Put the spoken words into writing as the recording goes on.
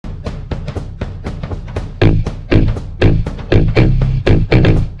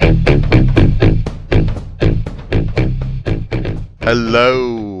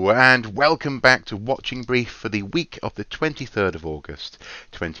Hello and welcome back to Watching Brief for the week of the 23rd of August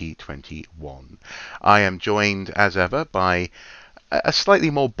 2021. I am joined as ever by a slightly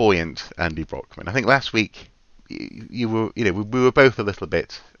more buoyant Andy Brockman. I think last week we were both a little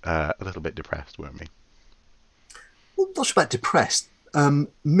bit depressed, weren't we? Well, not sure about depressed.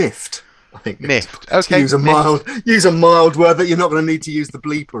 Miffed. I think miffed. Okay. To use a mild word that you're not going to need to use the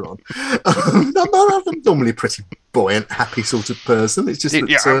bleeper on. I'm normally a pretty buoyant, happy sort of person. It's just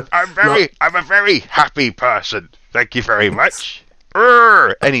that I'm a very happy person. Thank you very much.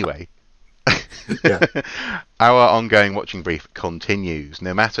 Anyway. Yeah. Our ongoing watching brief continues,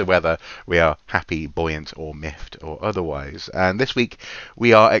 no matter whether we are happy, buoyant, or miffed, or otherwise. And this week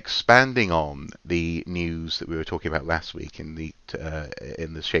we are expanding on the news that we were talking about last week in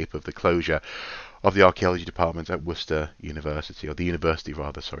the shape of the closure of the Archaeology department at Worcester University, or the University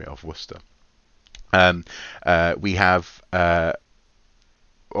rather, sorry, of Worcester. We have.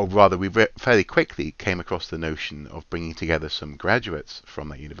 Or rather, we fairly quickly came across the notion of bringing together some graduates from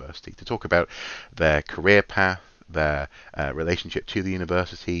that university to talk about their career path, their relationship to the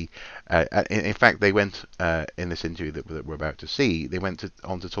university. In fact, they went, in this interview that we're about to see, they went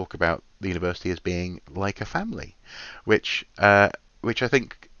on to talk about the university as being like a family, which I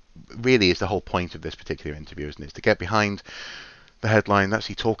think really is the whole point of this particular interview, isn't it? It's to get behind the headline,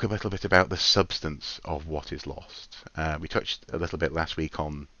 actually talk a little bit about the substance of what is lost. We touched a little bit last week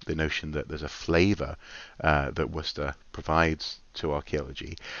on the notion that there's a flavour that Worcester provides to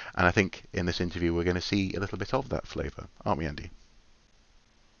archaeology, and I think in this interview we're going to see a little bit of that flavour, aren't we, Andy?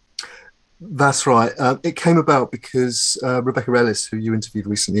 That's right. It came about because Rebecca Ellis, who you interviewed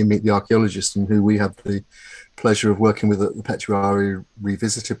recently in Meet the Archaeologist, and who we had the pleasure of working with at the Petition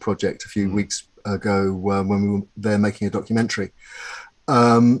Revisited project a few weeks ago when we were there making a documentary.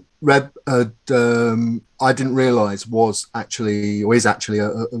 Reb, I didn't realise is actually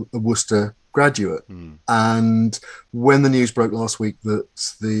a Worcester graduate, and when the news broke last week that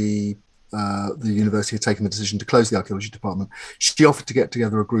the university had taken the decision to close the archaeology department, she offered to get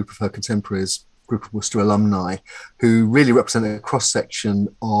together a group of her contemporaries, a group of Worcester alumni, who really represented a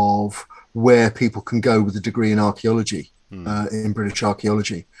cross-section of where people can go with a degree in archaeology, in British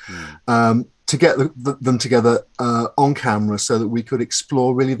archaeology, to get them together on camera so that we could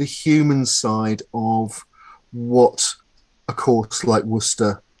explore really the human side of what a course like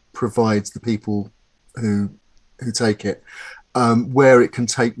Worcester provides the people who take it, where it can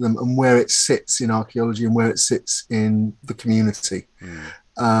take them and where it sits in archaeology and where it sits in the community.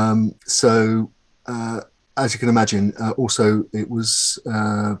 As you can imagine, also it was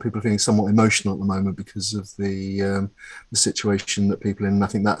people are feeling somewhat emotional at the moment because of the situation that people are in. And I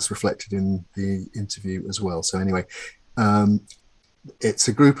think that's reflected in the interview as well. So anyway, it's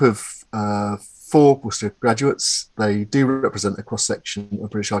a group of 4 Worcester graduates. They do represent a cross-section of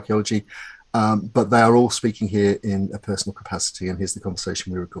British archaeology, but they are all speaking here in a personal capacity. And here's the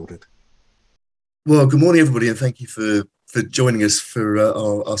conversation we recorded. Well, good morning, everybody, and thank you for joining us for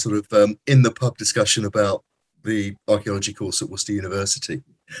our sort of in the pub discussion about the archaeology course at Worcester University,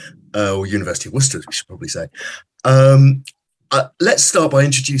 or University of Worcester, we should probably say. Let's start by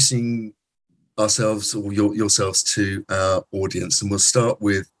introducing ourselves, or yourselves, to our audience, and we'll start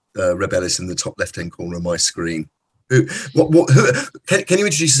with Reb Ellis in the top left-hand corner of my screen. Can you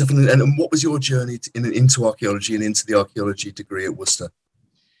introduce yourself, and what was your journey into archaeology and into the archaeology degree at Worcester?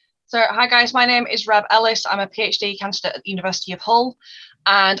 So, hi guys, my name is Reb Ellis. I'm a PhD candidate at the University of Hull,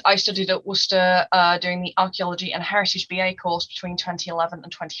 and I studied at Worcester doing the Archaeology and Heritage BA course between 2011 and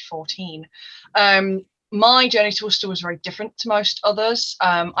 2014. My journey to Worcester was very different to most others.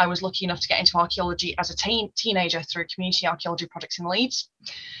 I was lucky enough to get into archaeology as a teenager through community archaeology projects in Leeds.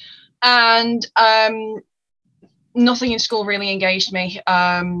 And nothing in school really engaged me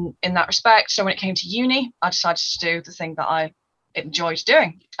in that respect. So when it came to uni, I decided to do the thing that I enjoyed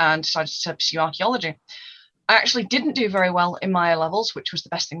doing and decided to pursue archaeology. I actually didn't do very well in my A-levels, which was the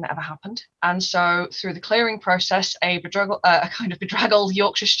best thing that ever happened. And so through the clearing process, a kind of bedraggled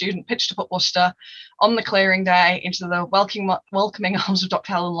Yorkshire student pitched up at Worcester on the clearing day into the welcoming arms of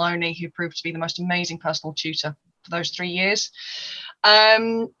Dr. Helen Loney, who proved to be the most amazing personal tutor for those 3 years.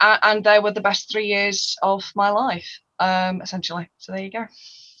 And they were the best 3 years of my life, essentially. So there you go.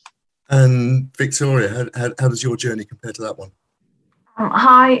 And Victoria, how does your journey compare to that one?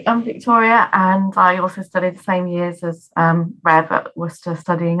 Hi, I'm Victoria, and I also studied the same years as Reb at Worcester,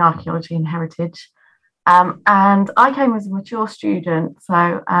 studying archaeology and heritage. And I came as a mature student,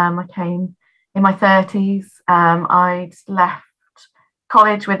 so I came in my 30s. I'd left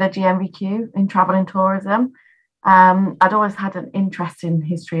college with a GMVQ in travel and tourism. I'd always had an interest in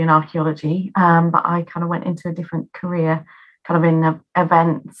history and archaeology, but I kind of went into a different career kind of in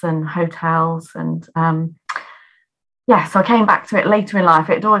events and hotels. And so I came back to it later in life.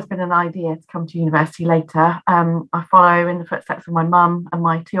 It had always been an idea to come to university later. I follow in the footsteps of my mum and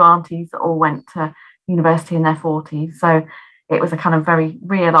my two aunties that all went to university in their 40s. So it was a kind of very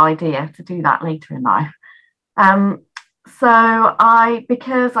real idea to do that later in life.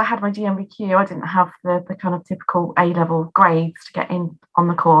 Because I had my GMVQ, I didn't have the kind of typical A-level grades to get in on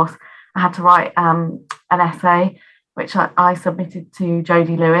the course. I had to write an essay, which I submitted to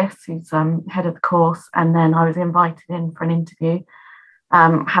Jodie Lewis, who's head of the course, and then I was invited in for an interview.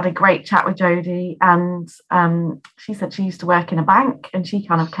 Had a great chat with Jodie, and she said she used to work in a bank, and she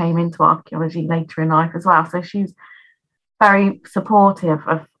kind of came into archaeology later in life as well. So she was very supportive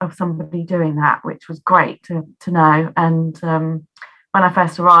of somebody doing that, which was great to know. And when I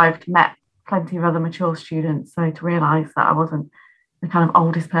first arrived, met plenty of other mature students, so to realise that I wasn't the kind of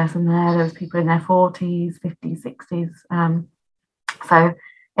oldest person there was people in their 40s, 50s, 60s. So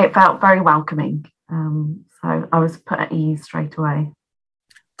it felt very welcoming. So I was put at ease straight away.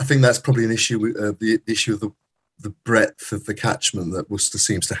 I think that's probably an issue with the issue of the breadth of the catchment that Worcester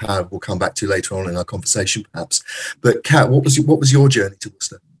seems to have. We'll come back to later on in our conversation, perhaps. But Kat, what was your journey to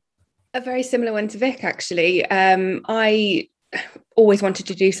Worcester? A very similar one to Vic, actually. I always wanted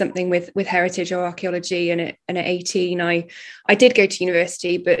to do something with heritage or archaeology, and at 18 I did go to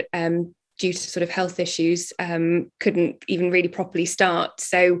university, but due to sort of health issues couldn't even really properly start,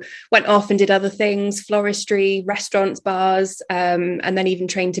 so went off and did other things, floristry, restaurants, bars, and then even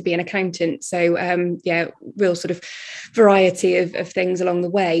trained to be an accountant. So real sort of variety of things along the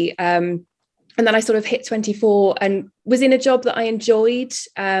way. And then I sort of hit 24 and was in a job that I enjoyed,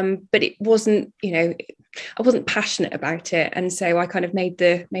 but it wasn't, I wasn't passionate about it. And so I kind of made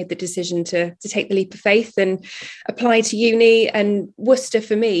the decision to take the leap of faith and apply to uni. And Worcester,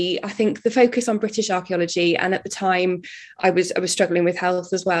 for me, I think the focus on British archaeology, and at the time I was struggling with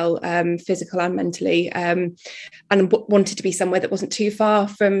health as well, physical and mentally, and wanted to be somewhere that wasn't too far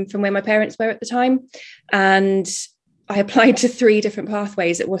from where my parents were at the time. And I applied to 3 different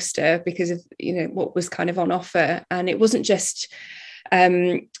pathways at Worcester because of, what was kind of on offer. And it wasn't just,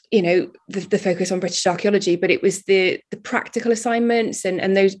 the focus on British archaeology, but it was the practical assignments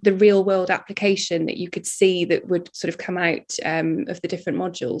and the real world application that you could see that would sort of come out of the different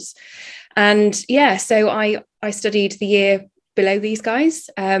modules. And so I studied the year below these guys.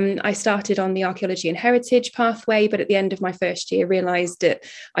 I started on the archaeology and heritage pathway, but at the end of my first year realised that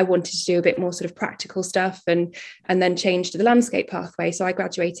I wanted to do a bit more sort of practical stuff, and then changed to the landscape pathway. So I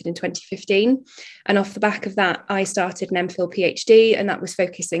graduated in 2015, and off the back of that I started an MPhil PhD, and that was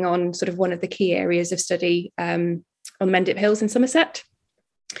focusing on sort of one of the key areas of study on the Mendip Hills in Somerset.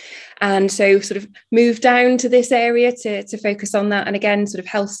 And so sort of moved down to this area to focus on that. And again, sort of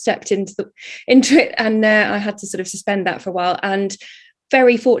health stepped into it, and I had to sort of suspend that for a while. And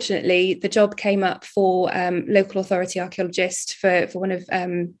very fortunately, the job came up for local authority archaeologist for one of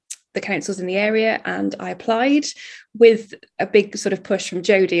the councils in the area. And I applied with a big sort of push from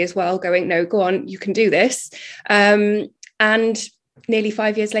Jodie as well, going, no, go on, you can do this. And nearly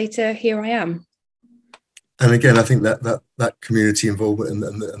 5 years later, here I am. And again, I think that community involvement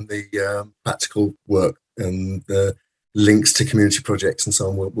and the practical work and the links to community projects and so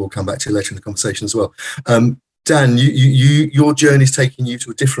on, we'll come back to later in the conversation as well. Dan, your journey's taking you to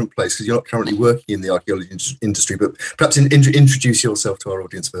a different place because you're not currently working in the archaeology industry, but perhaps introduce yourself to our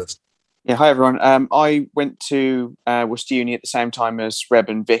audience first. Yeah, hi everyone. I went to Worcester Uni at the same time as Reb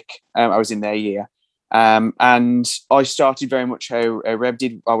and Vic. I was in their year, and I started very much how Reb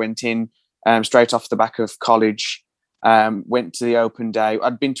did. I went in straight off the back of college, went to the open day.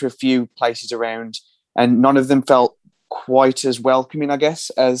 I'd been to a few places around, and none of them felt quite as welcoming, I guess,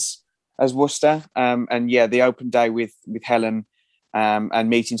 as Worcester. And yeah, the open day with Helen, and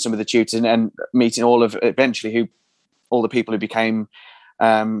meeting some of the tutors and meeting all the people who became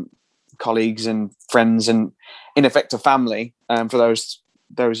colleagues and friends and in effect a family for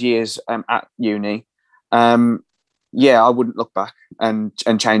those years at uni. I wouldn't look back and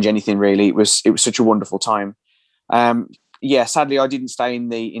change anything really. It was such a wonderful time. Sadly I didn't stay in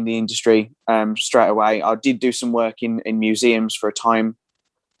the industry straight away. I did do some work in museums for a time,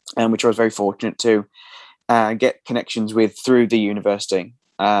 which I was very fortunate to get connections with through the university.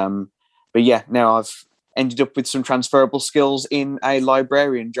 Now I've ended up with some transferable skills in a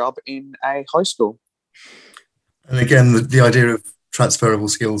librarian job in a high school. And again, the idea of transferable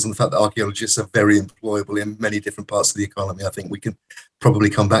skills and the fact that archaeologists are very employable in many different parts of the economy, I think we can probably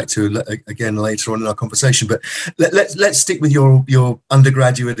come back to again later on in our conversation. But let's stick with your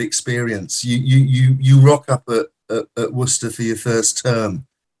undergraduate experience. You rock up at Worcester for your first term.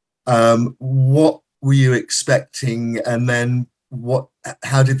 What were you expecting, and then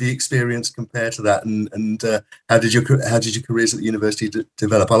how did the experience compare to that, and how did your careers at the university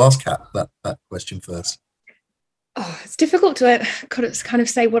develop? I'll ask Kat that question first. Oh, it's difficult to kind of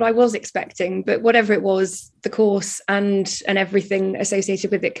say what I was expecting, but whatever it was, the course and everything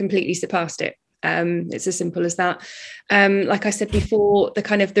associated with it completely surpassed it. It's as simple as that. Like I said before,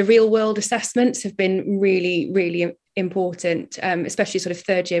 the real world assessments have been really, really important, especially sort of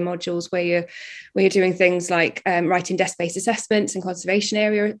third year modules where you're doing things like writing desk-based assessments and conservation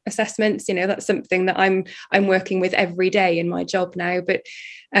area assessments. That's something that I'm working with every day in my job now. But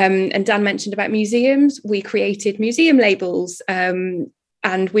and Dan mentioned about museums. We created museum labels,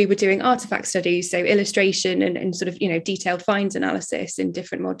 and we were doing artifact studies, so illustration and sort of detailed finds analysis in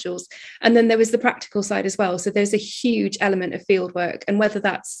different modules. And then there was the practical side as well. So there's a huge element of field work, and whether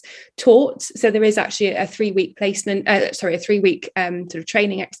that's taught, so there is actually a 3-week placement, a 3-week sort of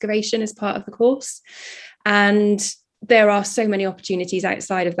training excavation as part of the course. And there are so many opportunities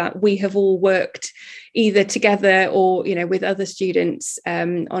outside of that. We have all worked either together or with other students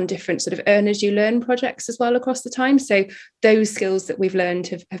on different sort of earn as you learn projects as well across the time. So those skills that we've learned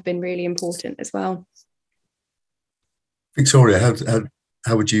have been really important as well. Victoria,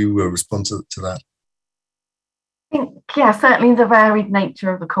 how would you respond to that? I think, certainly the varied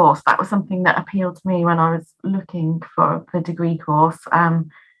nature of the course, that was something that appealed to me when I was looking for the degree course,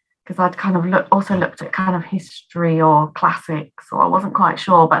 because I'd kind of looked at kind of history or classics, or I wasn't quite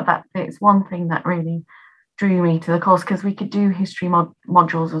sure, but that it's one thing that really drew me to the course, because we could do history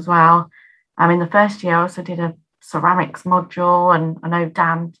modules as well. In the first year I also did a ceramics module, and I know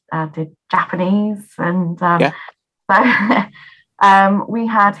Dan did Japanese, and so we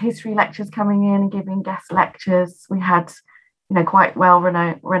had history lectures coming in and giving guest lectures. We had quite well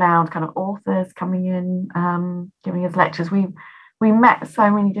renowned kind of authors coming in, giving us lectures. We met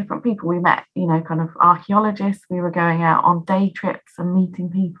so many different people. We met, kind of archaeologists. We were going out on day trips and meeting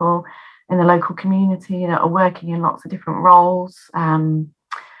people in the local community that are working in lots of different roles.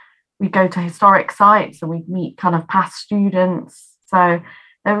 We'd go to historic sites and we'd meet kind of past students. So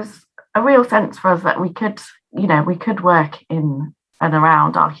there was a real sense for us that we could work in and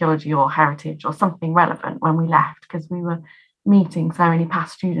around archaeology or heritage or something relevant when we left, because we were meeting so many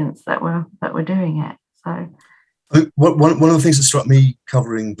past students that were doing it. So. One of the things that struck me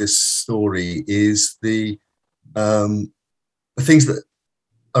covering this story is the things that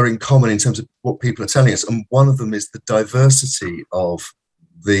are in common in terms of what people are telling us, and one of them is the diversity of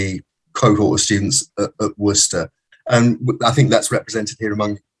the cohort of students at Worcester, and I think that's represented here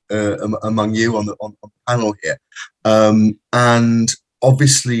among you on the panel here, and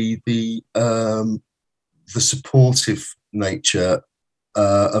obviously the supportive nature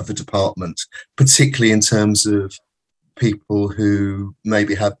of the department, particularly in terms of people who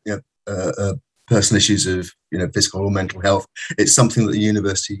maybe have personal issues of physical or mental health. It's something that the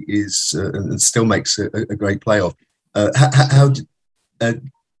university is and still makes a great play of.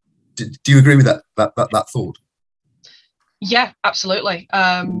 Do you agree with that thought? Yeah, absolutely.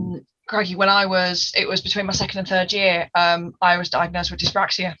 Crikey, when it was between my second and third year, I was diagnosed with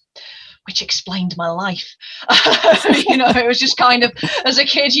dyspraxia, which explained my life. It was just kind of, as a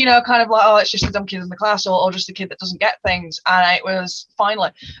kid, kind of like, oh, it's just a dumb kid in the class, or just a kid that doesn't get things. And it was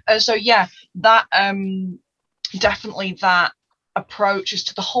finally. So yeah, that definitely that approach is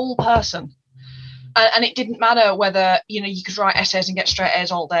to the whole person. And it didn't matter whether, you could write essays and get straight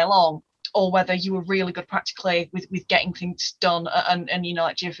A's all day long, or whether you were really good practically with getting things done and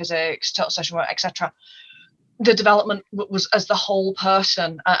like geophysics, total session work, etc. The development was as the whole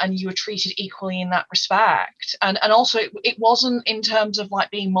person, and you were treated equally in that respect. And also it wasn't in terms of like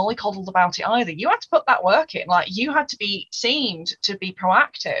being mollycoddled about it either. You had to put that work in. Like, you had to be seen to be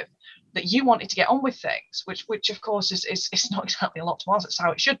proactive, that you wanted to get on with things, which of course is not exactly a lot to ask. It's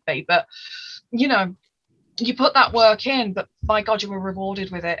how it should be, but you put that work in, but by God, you were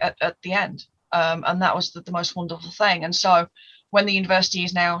rewarded with it at the end. And that was the most wonderful thing. And so when the university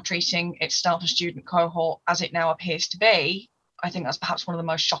is now treating its staff and student cohort as it now appears to be, I think that's perhaps one of the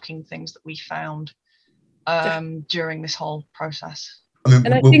most shocking things that we found during this whole process.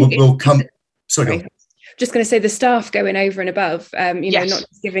 I mean, we'll come. Sorry. Just going to say, the staff going over and above, yes. Not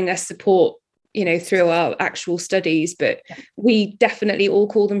just giving us support, through our actual studies, but we definitely all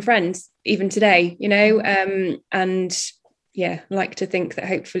call them friends, even today, and yeah, like to think that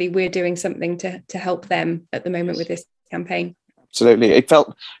hopefully we're doing something to help them at the moment with this campaign. Absolutely. It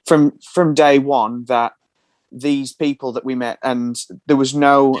felt from day one that these people that we met, and there was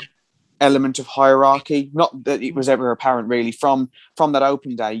no element of hierarchy, not that it was ever apparent really from that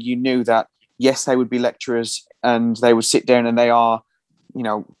open day. You knew that, yes, they would be lecturers and they would sit down and they are,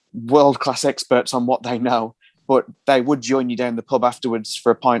 world-class experts on what they know, but they would join you down the pub afterwards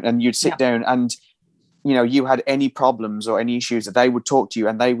for a pint, and you'd sit down, and you had any problems or any issues, that they would talk to you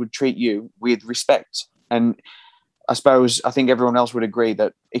and they would treat you with respect. And I think everyone else would agree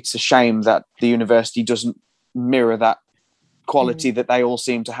that it's a shame that the university doesn't mirror that quality that they all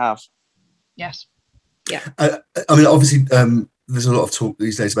seem to have. Yes. Yeah. I mean, obviously, there's a lot of talk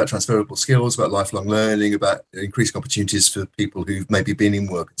these days about transferable skills, about lifelong learning, about increasing opportunities for people who've maybe been in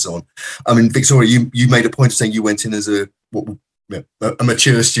work and so on. I mean, Victoria, you made a point of saying you went in as a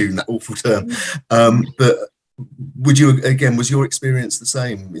mature student, that awful term. But was your experience the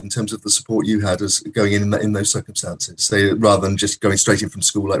same in terms of the support you had as going in those circumstances, say, rather than just going straight in from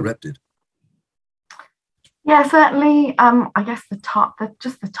school like Reb did? Yeah, certainly. I guess the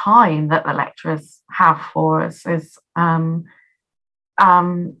time that the lecturers have for us is,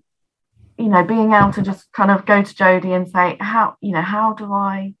 being able to just kind of go to Jodie and say, how do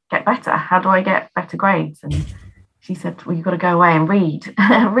I get better? How do I get better grades? And she said, well, you've got to go away and read,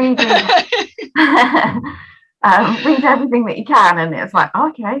 read everything that you can. And it's like,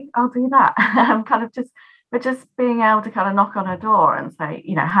 okay, I'll do that. But just being able to kind of knock on her door and say,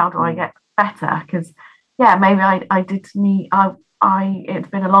 how do I get better? Because maybe I did need, it's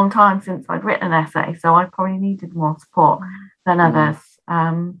been a long time since I'd written an essay, so I probably needed more support than others.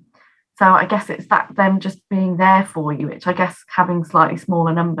 So I guess it's them just being there for you, which I guess having slightly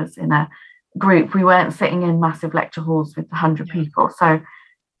smaller numbers in a group, we weren't sitting in massive lecture halls with 100 people. So,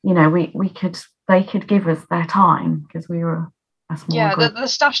 they could give us their time because we were a small group. The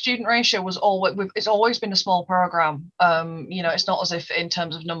staff student ratio was it's always been a small program. It's not as if in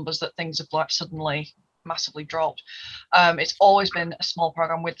terms of numbers that things have like suddenly massively dropped. It's always been a small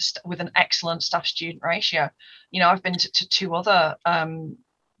program with an excellent staff student ratio. I've been to two other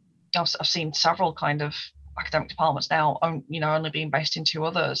I've seen several kind of academic departments now, only being based in two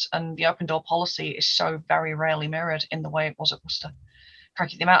others, and the open door policy is so very rarely mirrored in the way it was at Worcester.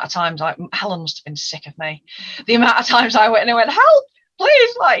 Crikey, the amount of times Helen must have been sick of me. The amount of times I went help,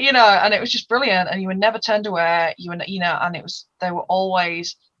 please, and it was just brilliant, and you were never turned away. And they were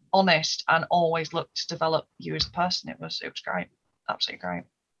always honest and always looked to develop you as a person. It was great, absolutely great.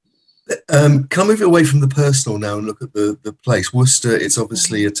 Can I move away from the personal now and look at the place? Worcester, it's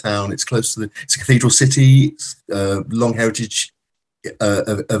obviously a town. It's close to it's a cathedral city. It's long heritage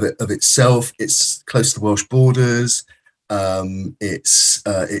of itself. It's close to the Welsh borders.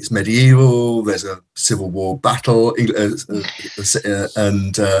 It's medieval. There's a Civil War battle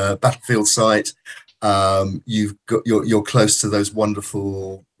and battlefield site. You're close to those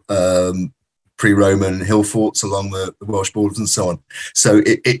wonderful pre-Roman hill forts along the Welsh borders and so on. So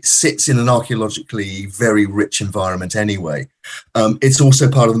it sits in an archaeologically very rich environment anyway. It's also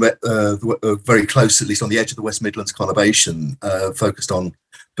part of the very close, at least on the edge of the West Midlands conurbation, focused on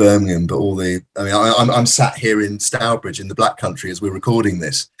Birmingham, but I'm sat here in Stourbridge in the Black Country as we're recording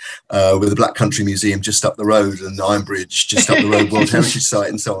this, with the Black Country Museum just up the road and Iron Bridge just up the road, World Heritage Site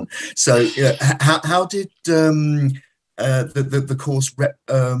and so on. So how did the course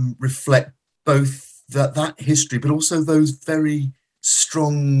reflect both that history, but also those very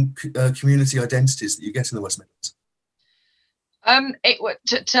strong community identities that you get in the West Midlands?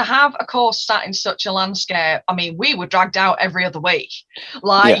 To have a course sat in such a landscape, we were dragged out every other week,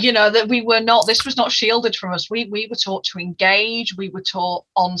 that we were not, this was not shielded from us. We were taught to engage, we were taught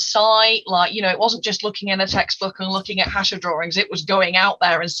on site, it wasn't just looking in a textbook and looking at Hasher drawings, it was going out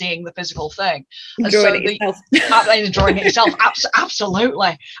there and seeing the physical thing. Drawing it yourself,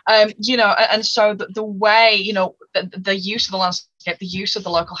 absolutely. And so the way, the use of the landscape, the use of the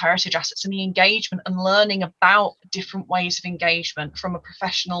local heritage assets and the engagement and learning about different ways of engagement from a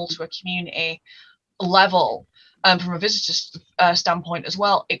professional to a community level, from a visitor's standpoint as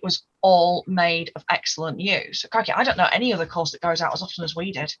well, it was all made of excellent use. Crikey, I don't know any other course that goes out as often as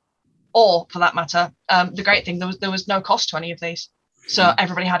we did, or for that matter, the great thing, there was no cost to any of these, so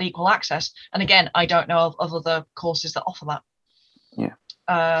everybody had equal access. And again, I don't know of other courses that offer that.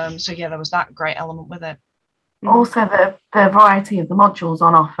 There was that great element with it. Also the variety of the modules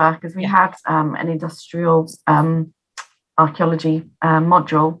on offer, because we had an industrial archaeology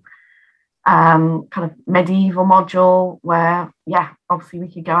module, kind of medieval module where obviously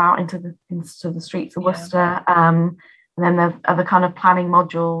we could go out into the streets of Worcester, and then the other kind of planning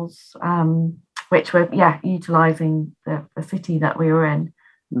modules, which were utilising the city that we were in.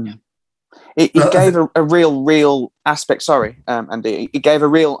 It gave a real aspect, Andy, it gave a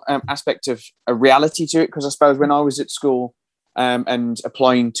real aspect of a reality to it, because I suppose when I was at school and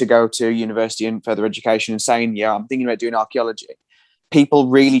applying to go to university and further education and saying, I'm thinking about doing archaeology, people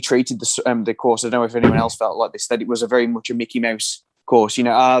really treated the course, I don't know if anyone else felt like this, that it was a very much a Mickey Mouse course, you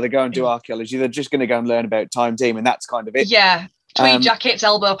know, they go and do archaeology. They're just going to go and learn about time team, and that's kind of it. Yeah, tweed jackets,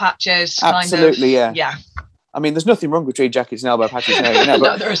 elbow patches. Absolutely, kind of. Yeah. I mean, there's nothing wrong with tweed jackets and elbow patches. No,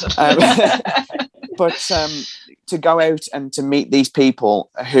 no, there isn't. But to go out and to meet these people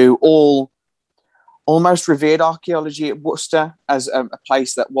who all almost revered archaeology at Worcester as a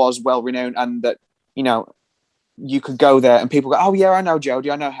place that was well renowned, and that, you know, you could go there and people go, oh yeah, I know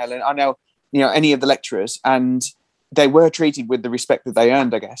Jodie, I know Helen, I know, you know, any of the lecturers, and they were treated with the respect that they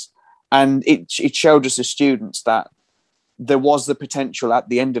earned, I guess. And it showed us as students that there was the potential at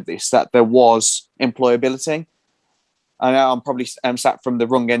the end of this, that there was employability. I know I'm probably sat from the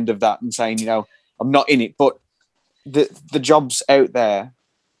wrong end of that and saying, you know, I'm not in it, but the jobs out there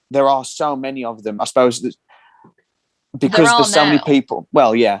are so many of them, I suppose, because there's so many people.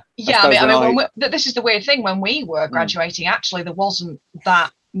 Well, yeah. Yeah, I mean this is the weird thing. When we were graduating, actually, there wasn't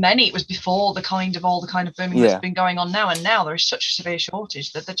that many. It was before all the kind of booming that's been going on now, and now there is such a severe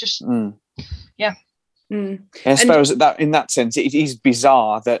shortage that they're just I suppose that in that sense it is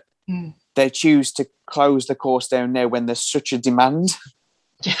bizarre that they choose to close the course down now when there's such a demand.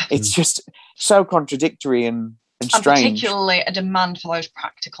 It's just so contradictory and strange, and particularly a demand for those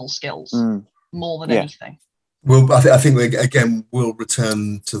practical skills more than anything. Well, I think again we'll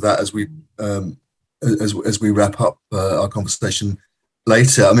return to that as we wrap up our conversation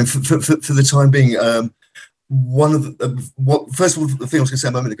later. I mean, for the time being, one of first of all, the thing I was going to say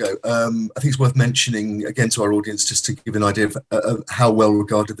a moment ago, I think it's worth mentioning again to our audience, just to give an idea of how well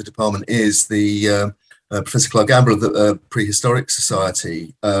regarded the department is. The Professor Clark Gamble of the Prehistoric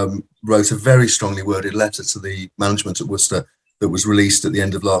Society wrote a very strongly worded letter to the management at Worcester that was released at the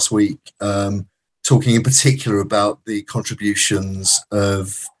end of last week, talking in particular about the contributions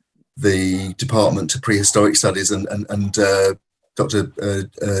of the department to prehistoric studies and Dr.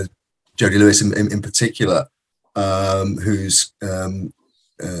 Jodie Lewis in particular, who's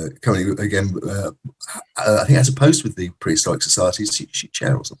currently, again, I think has a post with the Prehistoric Society. Is she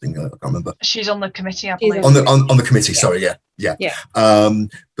chair or something? I can't remember. She's on the committee, I believe. On the committee, sorry, yeah.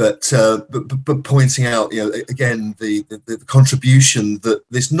 But pointing out, you know, again, the contribution that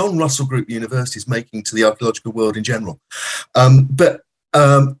this non-Russell Group university is making to the archaeological world in general.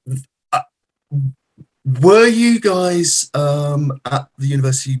 Were you guys at the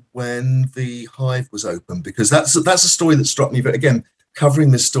university when the Hive was open? Because that's a story that struck me. But again,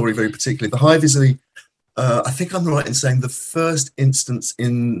 covering this story very particularly, the Hive is I think I'm right in saying the first instance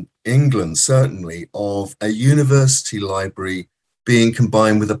in England, certainly, of a university library being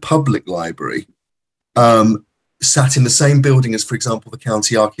combined with a public library, sat in the same building as, for example, the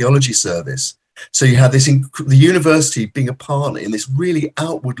County Archaeology Service. So you have the university being a partner in this really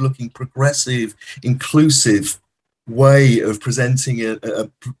outward-looking, progressive, inclusive way of presenting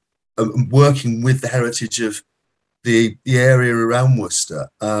working with the heritage of the area around Worcester.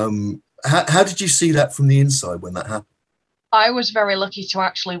 How did you see that from the inside when that happened? I was very lucky to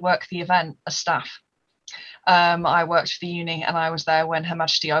actually work the event as staff. I worked for the uni and I was there when Her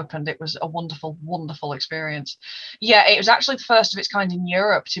Majesty opened. It was a wonderful, wonderful experience. Yeah, it was actually the first of its kind in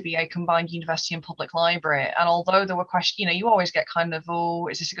Europe to be a combined university and public library. And although there were questions, you know, you always get kind of, oh,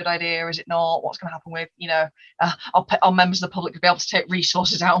 is this a good idea? Is it not? What's going to happen with, you know, our members of the public will be able to take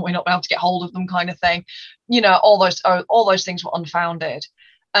resources out and we're not able to get hold of them, kind of thing. You know, all those things were unfounded.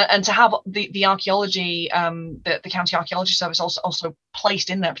 And to have the archaeology, the County Archaeology Service also placed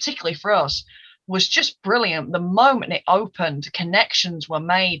in there, particularly for us, was just brilliant. The moment it opened, connections were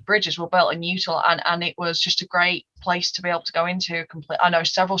made, bridges were built and utilized, and it was just a great place to be able to go into. I know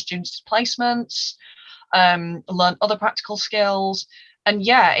several students' placements, learn other practical skills, and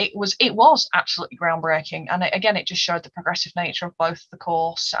yeah, it was absolutely groundbreaking. And again, it just showed the progressive nature of both the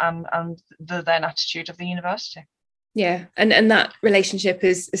course and the then attitude of the university. Yeah, and that relationship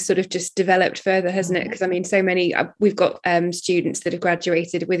is sort of just developed further, hasn't it? Because I mean, so many, we've got students that have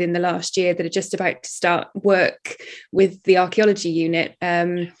graduated within the last year that are just about to start work with the archaeology unit.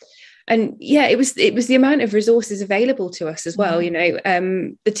 And yeah, it was the amount of resources available to us as well. You know,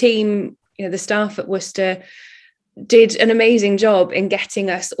 the team, you know, the staff at Worcester did an amazing job in getting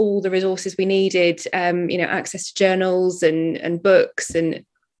us all the resources we needed. You know, access to journals and books and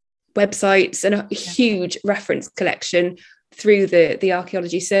websites and a huge reference collection through the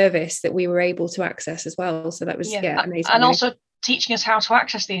archaeology service that we were able to access as well. So that was amazing. And also teaching us how to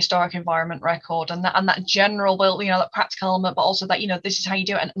access the historic environment record and that general, you know, that practical element, but also that, you know, this is how you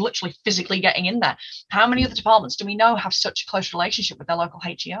do it, and literally physically getting in there. How many other departments do we know have such a close relationship with their local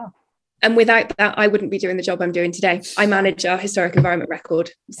HER? And without that, I wouldn't be doing the job I'm doing today. I manage our historic environment record.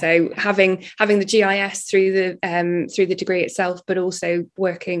 So having the GIS through the degree itself, but also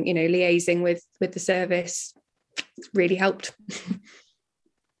working, you know, liaising with the service, really helped.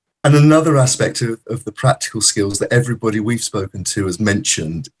 And another aspect of the practical skills that everybody we've spoken to has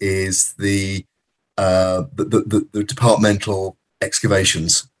mentioned is the departmental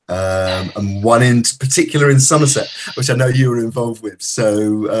excavations, and one in particular in Somerset, which I know you were involved with.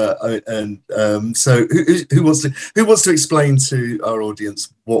 So, so who wants to explain to our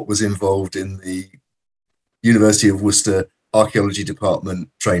audience what was involved in the University of Worcester Archaeology Department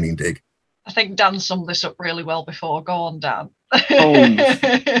training dig? I think Dan summed this up really well before. Go on, Dan.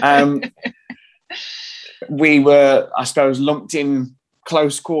 We were, I suppose, lumped in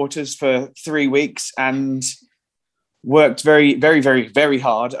close quarters for 3 weeks and worked very, very, very, very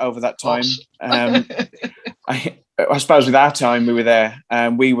hard over that time. I suppose with our time, we were there,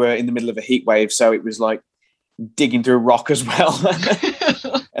 we were in the middle of a heat wave, so it was like digging through rock as well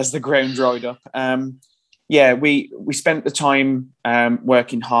as the ground dried up. Yeah, we spent the time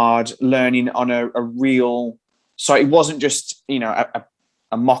working hard, learning on a real site. It wasn't just, you know,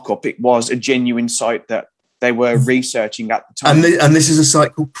 a mock-up. It was a genuine site that they were researching at the time. And this is a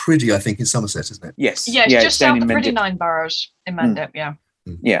site called Priddy, I think, in Somerset, isn't it? Yes. Yeah, it's just south of Priddy 9 Boroughs in Mendip, yeah.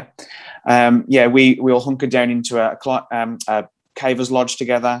 Yeah. Yeah, we all hunkered down into a caver's lodge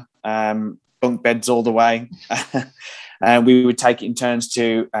together, bunk beds all the way. And we would take it in turns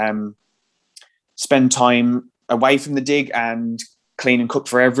to spend time away from the dig and clean and cook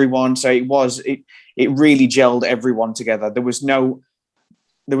for everyone. So it really gelled everyone together. There was no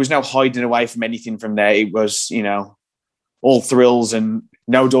hiding away from anything from there. It was, you know, all thrills and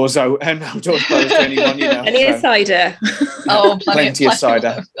no doors out and no doors closed to anyone, you know. Plenty of cider. Oh, plenty of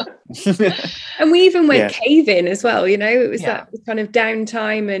cider. And we even went caving as well, you know. It was that kind of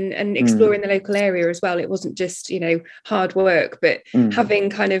downtime and exploring the local area as well. It wasn't just, you know, hard work, but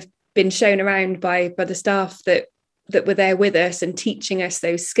having kind of been shown around by the staff that were there with us and teaching us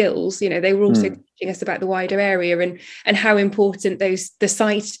those skills. You know, they were also teaching us about the wider area and how important the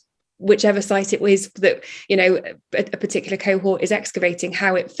site, whichever site it was that, you know, a particular cohort is excavating,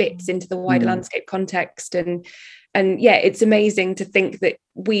 how it fits into the wider landscape context. And yeah, it's amazing to think that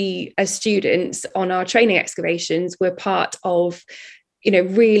we as students on our training excavations were part of, you know,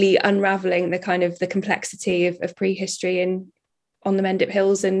 really unraveling the complexity of prehistory and on the Mendip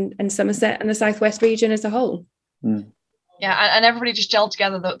Hills and Somerset and the Southwest region as a whole. Yeah, and everybody just gelled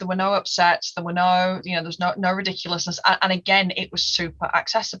together. There were no upsets. There were no, you know, there's no ridiculousness. And again, it was super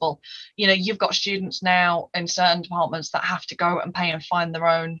accessible. You know, you've got students now in certain departments that have to go and pay and find their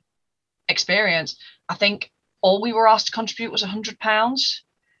own experience. I think all we were asked to contribute was £100,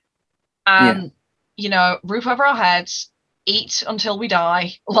 and you know, roof over our heads, eat until we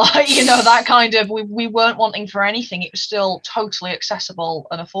die, like, you know, that kind of, we weren't wanting for anything. It was still totally accessible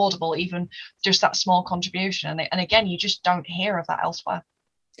and affordable, even just that small contribution. And again, you just don't hear of that elsewhere.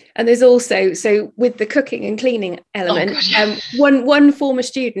 And there's also, so with the cooking and cleaning element, one former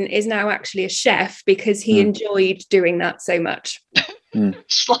student is now actually a chef because he enjoyed doing that so much.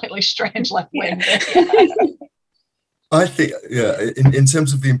 Slightly strange left wing. I think, in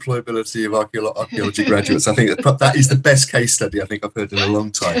terms of the employability of archaeology graduates, I think that is the best case study I think I've heard in a long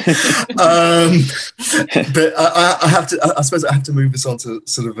time. But I suppose I have to move us on to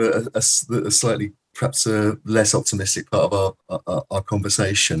sort of a slightly, perhaps a less optimistic part of our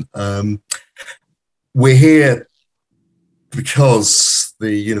conversation. We're here because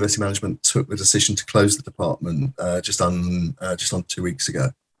the university management took the decision to close the department just on 2 weeks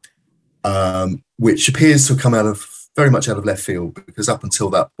ago, which appears to have come very much out of left field, because up until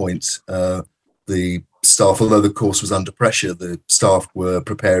that point, the staff, although the course was under pressure, the staff were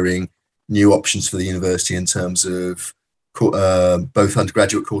preparing new options for the university in terms of both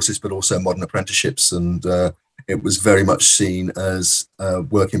undergraduate courses, but also modern apprenticeships. And it was very much seen as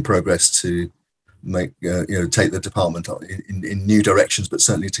work in progress to make, take the department in new directions, but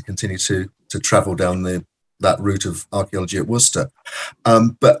certainly to continue to travel down that route of archaeology at Worcester.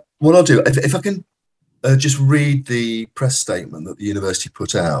 But what I'll do, if I can just read the press statement that the university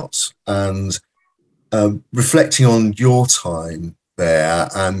put out, and reflecting on your time there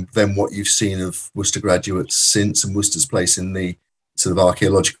and then what you've seen of Worcester graduates since and Worcester's place in the sort of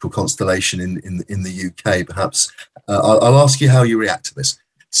archaeological constellation in the UK, perhaps I'll ask you how you react to this.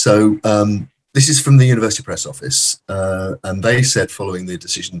 So this is from the University Press Office, and they said, following the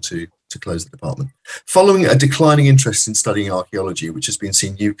decision to close the department, following a declining interest in studying archaeology, which has been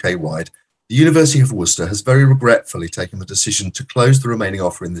seen UK-wide, the University of Worcester has very regretfully taken the decision to close the remaining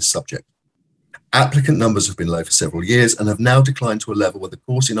offer in this subject. Applicant numbers have been low for several years and have now declined to a level where the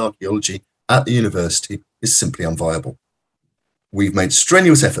course in archaeology at the university is simply unviable. We've made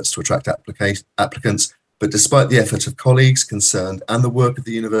strenuous efforts to attract applicants, but despite the effort of colleagues concerned and the work of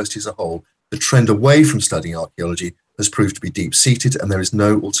the university as a whole, the trend away from studying archaeology has proved to be deep-seated, and there is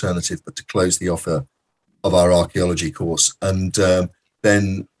no alternative but to close the offer of our archaeology course. And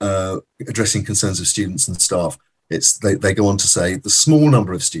then addressing concerns of students and staff, they go on to say the small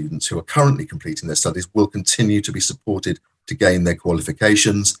number of students who are currently completing their studies will continue to be supported to gain their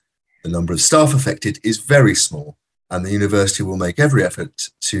qualifications. The number of staff affected is very small, and the university will make every effort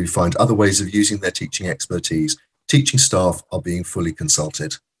to find other ways of using their teaching expertise. Teaching staff are being fully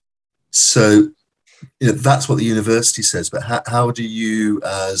consulted. So, that's what the university says, but how do you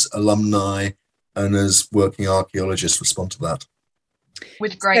as alumni and as working archaeologists respond to that?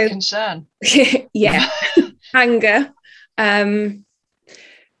 With great concern. Yeah, anger.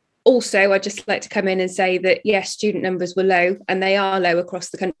 Also, I'd just like to come in and say that, yes, student numbers were low, and they are low across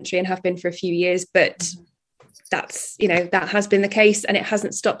the country and have been for a few years, but that's, that has been the case, and it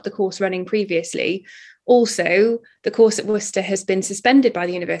hasn't stopped the course running previously. Also, the course at Worcester has been suspended by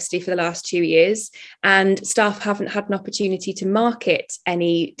the university for the last 2 years, and staff haven't had an opportunity to market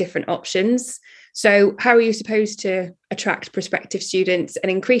any different options. So how are you supposed to attract prospective students and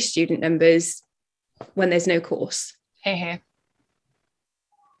increase student numbers when there's no course? Hey.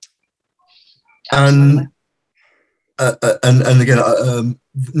 And again,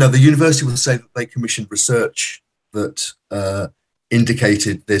 now the university will say that they commissioned research that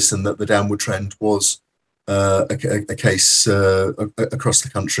indicated this, and that the downward trend was a case across the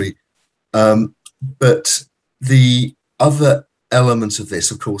country. But the other element of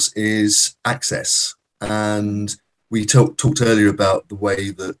this, of course, is access. And we talked earlier about the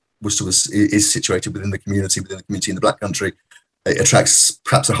way that Worcester is situated within the community in the Black Country. It attracts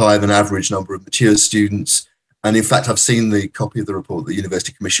perhaps a higher than average number of mature students. And in fact, I've seen the copy of the report of the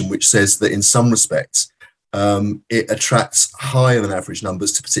University Commission, which says that in some respects, it attracts higher than average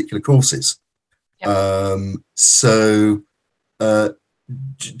numbers to particular courses. Yep.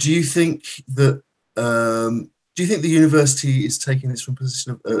 Do you think that the university is taking this from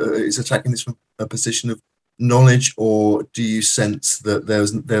is attacking this from a position of knowledge, or do you sense that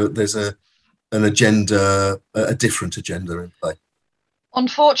there's an agenda, a different agenda in play?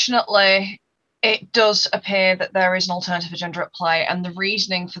 Unfortunately, it does appear that there is an alternative agenda at play, and the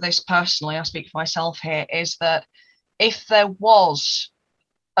reasoning for this, personally, I speak for myself here, is that if there was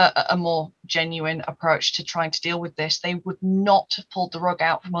a more genuine approach to trying to deal with this, they would not have pulled the rug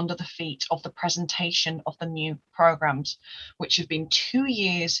out from under the feet of the presentation of the new programs, which have been 2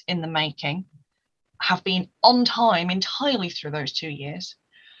 years in the making, have been on time entirely through those 2 years,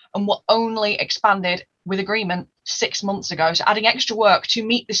 and were only expanded with agreement 6 months ago. So adding extra work to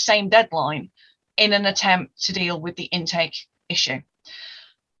meet the same deadline in an attempt to deal with the intake issue.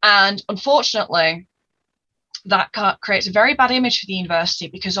 And unfortunately, that creates a very bad image for the university,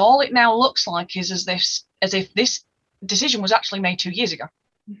 because all it now looks like is as if this decision was actually made 2 years ago,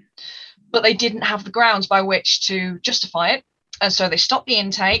 but they didn't have the grounds by which to justify it. And so they stopped the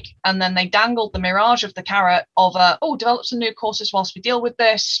intake, and then they dangled the mirage of the carrot of, develop some new courses whilst we deal with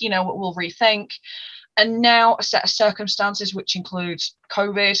this, we'll rethink. And now a set of circumstances, which includes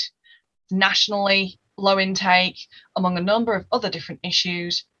COVID, nationally low intake, among a number of other different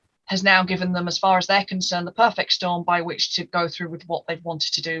issues, has now given them, as far as they're concerned, the perfect storm by which to go through with what they've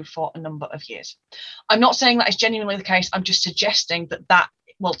wanted to do for a number of years. I'm not saying that is genuinely the case. I'm just suggesting that,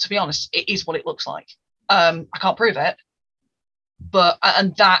 well, to be honest, it is what it looks like. I can't prove it, but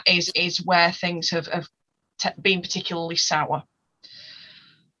and that is where things have been particularly sour,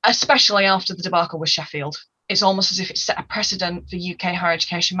 especially after the debacle with Sheffield. It's almost as if it set a precedent for UK higher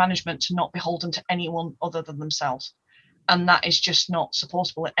education management to not beholden to anyone other than themselves. And that is just not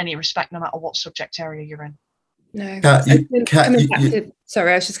supportable in any respect, no matter what subject area you're in. No. Coming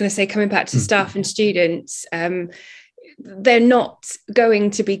back to staff and students, they're not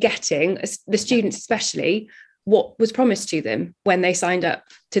going to be getting, the students especially, what was promised to them when they signed up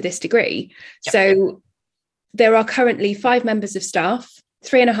to this degree. Yep. So there are currently 5 members of staff,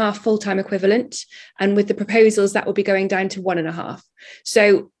 3.5 full-time equivalent, and with the proposals that will be going down to 1.5.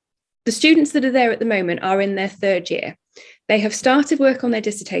 So the students that are there at the moment are in their 3rd year. They have started work on their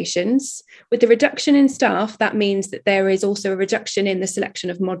dissertations. With the reduction in staff, that means that there is also a reduction in the selection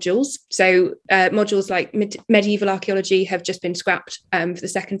of modules. So modules like medieval archaeology have just been scrapped for the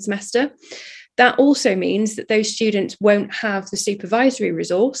 2nd semester. That also means that those students won't have the supervisory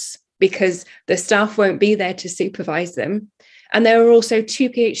resource, because the staff won't be there to supervise them. And there are also two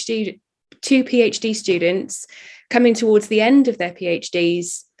PhD students coming towards the end of their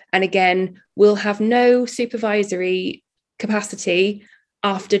PhDs, and again, will have no supervisory capacity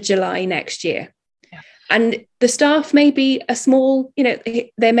after July next year. Yeah. And the staff may be a small,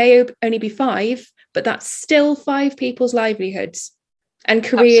 there may only be 5, but that's still 5 people's livelihoods and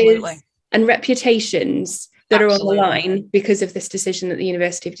careers. Absolutely. and reputations that Absolutely. are on the line because of this decision that the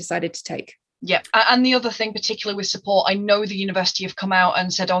university have decided to take. Yeah, and the other thing, particularly with support, I know the university have come out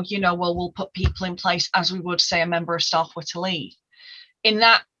and said, oh, well, we'll put people in place as we would, say, a member of staff were to leave. In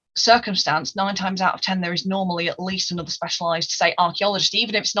that circumstance, 9 times out of 10, there is normally at least another specialised, say, archaeologist.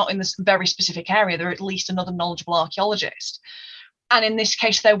 Even if it's not in this very specific area, there are at least another knowledgeable archaeologist. And in this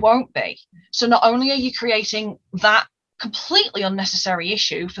case, there won't be. So not only are you creating that completely unnecessary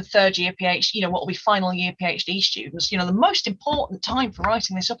issue for third year PhD, what will be final year PhD students, the most important time for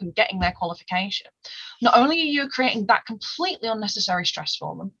writing this up and getting their qualification. Not only are you creating that completely unnecessary stress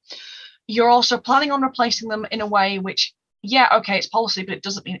for them, you're also planning on replacing them in a way which, okay, it's policy, but it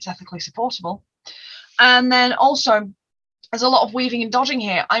doesn't mean it's ethically supportable. And then also, there's a lot of weaving and dodging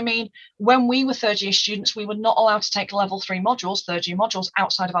here. I mean, when we were third year students, we were not allowed to take level 3 modules, third year modules,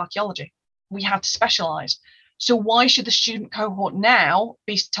 outside of archaeology. We had to specialise. So why should the student cohort now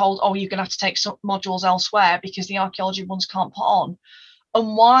be told, oh, you're going to have to take some modules elsewhere because the archaeology ones can't put on?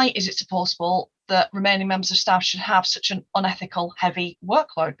 And why is it supportable that remaining members of staff should have such an unethical, heavy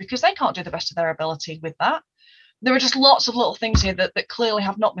workload? Because they can't do the best of their ability with that. There are just lots of little things here that clearly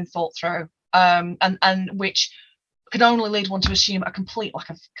have not been thought through, and which can only lead one to assume a complete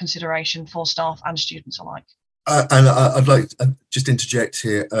lack of consideration for staff and students alike. And I'd like to just interject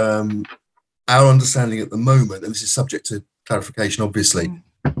here. Our understanding at the moment, and this is subject to clarification, obviously,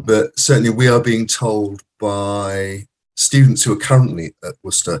 but certainly we are being told by students who are currently at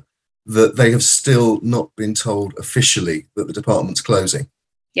Worcester that they have still not been told officially that the department's closing.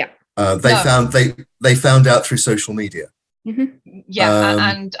 Yeah. They found out through social media. Mm-hmm.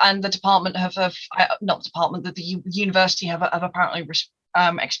 Yeah, and the department the university have apparently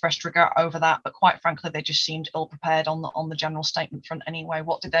expressed regret over that, but quite frankly, they just seemed ill prepared on the general statement front anyway.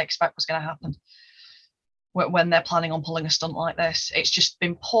 What did they expect was going to happen when they're planning on pulling a stunt like this? It's just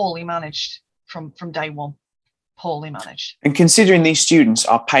been poorly managed from day one. Poorly managed. And considering these students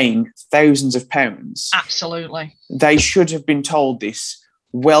are paying thousands of pounds, absolutely, they should have been told this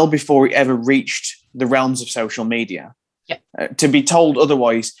well before it ever reached the realms of social media. Yeah. To be told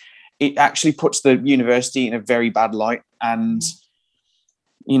otherwise, it actually puts the university in a very bad light. And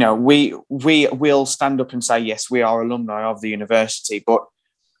we will stand up and say, yes, we are alumni of the university, but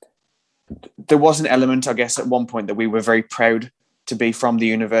there was an element, I guess, at one point that we were very proud to be from the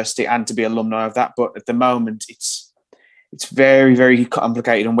university and to be alumni of that. But at the moment, it's very, very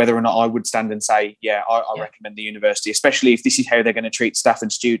complicated on whether or not I would stand and say, I recommend the university, especially if this is how they're going to treat staff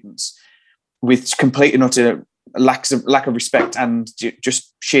and students, with complete and utter lack of respect and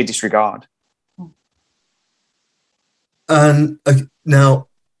just sheer disregard. And now,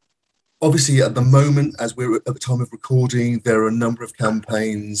 obviously, at the moment, as we're at the time of recording, there are a number of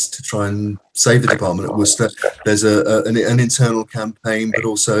campaigns to try and save the department at Worcester. There's an internal campaign, but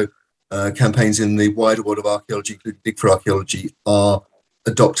also campaigns in the wider world of archaeology, including Dig for Archaeology, are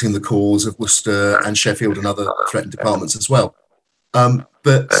adopting the cause of Worcester and Sheffield and other threatened departments as well.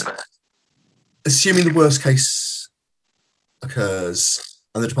 But assuming the worst case occurs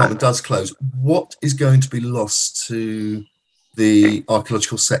and the department does close, what is going to be lost to the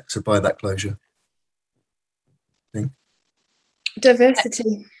archaeological sector by that closure?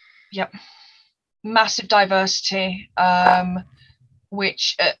 Diversity. Yep, massive diversity,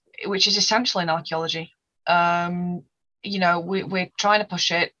 which is essential in archaeology. We're trying to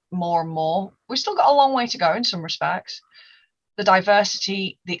push it more and more. We've still got a long way to go in some respects. The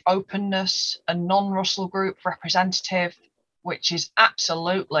diversity, the openness, a non-Russell group representative, which is for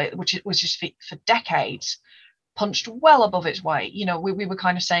decades punched well above its weight. We were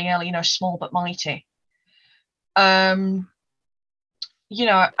kind of saying earlier, small but mighty. And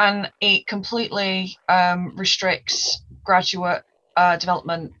it completely restricts graduate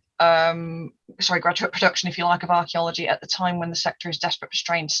development, graduate production, if you like, of archaeology at the time when the sector is desperate for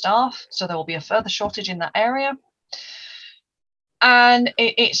trained staff. So there will be a further shortage in that area. And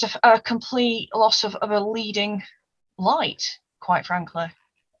it's a complete loss of a leading light, quite frankly,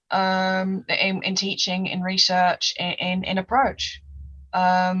 in teaching, in research, in approach.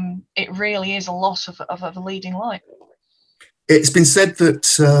 It really is a loss of a leading light. It's been said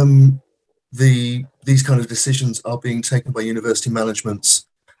that these kind of decisions are being taken by university managements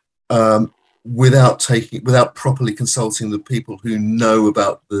without properly consulting the people who know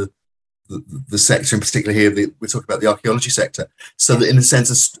about the sector, in particular here, we're talking about the archaeology sector. So that in a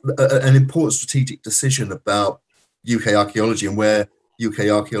sense, an important strategic decision about UK archaeology and where UK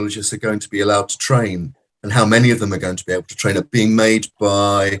archaeologists are going to be allowed to train and how many of them are going to be able to train are being made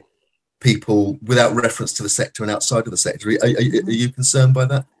by people without reference to the sector and outside of the sector. Are you concerned by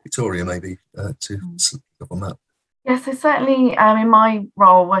that? Victoria, maybe to on that. Yes, so certainly in my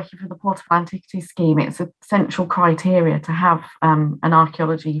role working for the Portable Antiquities Scheme, it's a central criteria to have an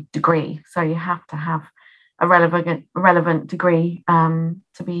archaeology degree. So you have to have a relevant degree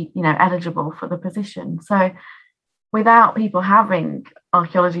to be, eligible for the position. So without people having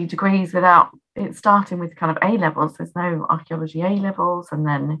archaeology degrees, without it starting with kind of A levels, there's no archaeology A levels, and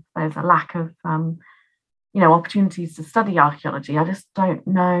then if there's a lack of opportunities to study archaeology, I just don't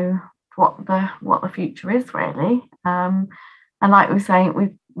know what the future is really. And like we were saying,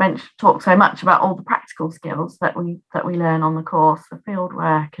 we've talked so much about all the practical skills that we learn on the course, the field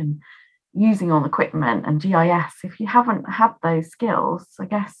work and using all the equipment and GIS. If you haven't had those skills, I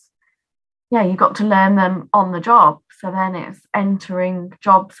guess, you've got to learn them on the job. So then it's entering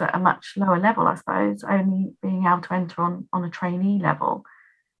jobs at a much lower level, I suppose, only being able to enter on a trainee level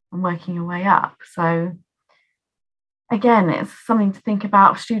and working your way up. So again, it's something to think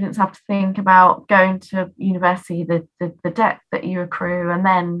about. Students have to think about going to university, the debt that you accrue, and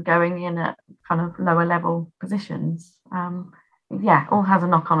then going in at kind of lower level positions. All has a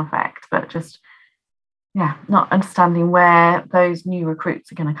knock-on effect, but just not understanding where those new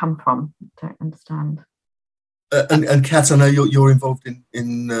recruits are going to come from. Don't understand. And Kat, I know you're involved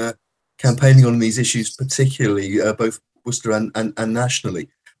in campaigning on these issues, particularly both Worcester and nationally.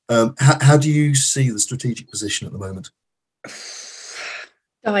 How do you see the strategic position at the moment?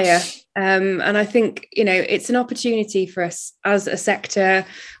 Dire. And I think, it's an opportunity for us as a sector,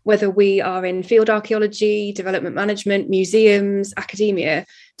 whether we are in field archaeology, development management, museums, academia,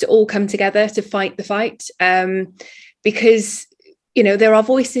 to all come together to fight the fight. Because, there are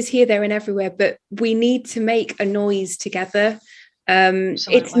voices here, there and everywhere, but we need to make a noise together.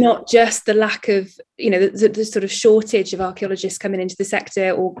 It's not just the lack of, the sort of shortage of archaeologists coming into the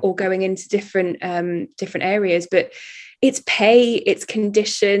sector or going into different areas, but it's pay, it's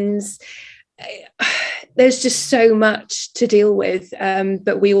conditions. There's just so much to deal with,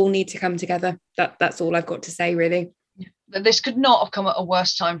 but we all need to come together. That's all I've got to say, really. This could not have come at a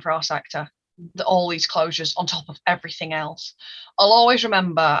worse time for our sector. All these closures on top of everything else. I'll always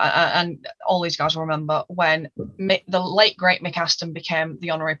remember, and all these guys will remember, when the late great Mick Aston became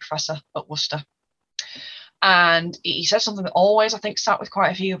the honorary professor at Worcester. And he said something that always, I think, sat with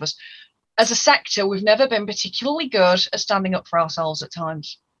quite a few of us. As a sector, we've never been particularly good at standing up for ourselves at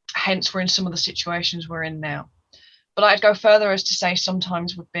times. Hence, we're in some of the situations we're in now. But I'd go further as to say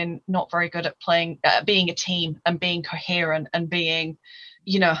sometimes we've been not very good at being a team and being coherent and being,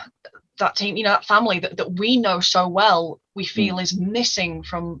 that team, that family that we know so well, we feel is missing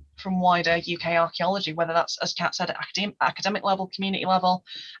from wider UK archaeology, whether that's, as Kat said, at academic level, community level,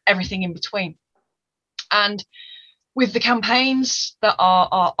 everything in between. And with the campaigns that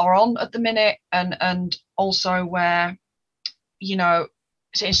are on at the minute, and also where,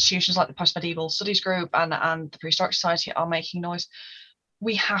 institutions like the Post-Medieval Studies Group and the Prehistoric Society are making noise,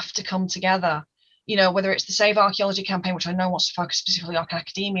 we have to come together. Whether it's the Save Archaeology campaign, which I know wants to focus specifically on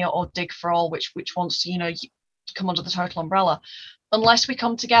academia, or Dig for All, which wants to, come under the total umbrella. Unless we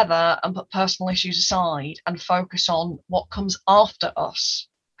come together and put personal issues aside and focus on what comes after us,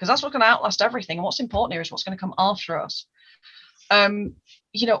 because that's what's going to outlast everything. And what's important here is what's going to come after us. If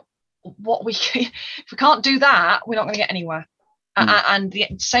we can't do that, we're not going to get anywhere. And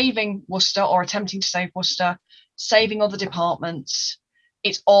saving Worcester, or attempting to save Worcester, saving other departments,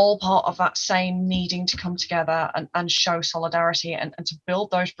 it's all part of that same needing to come together and show solidarity and to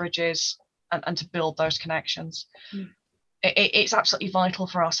build those bridges and to build those connections. It's absolutely vital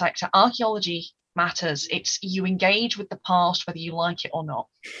for our sector. Archaeology matters. It's you engage with the past, whether you like it or not,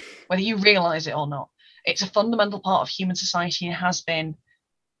 whether you realise it or not. It's a fundamental part of human society and has been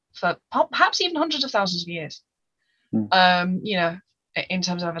for perhaps even hundreds of thousands of years. In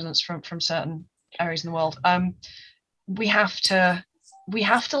terms of evidence from certain areas in the world. We have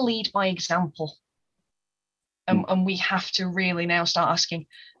to lead by example, and we have to really now start asking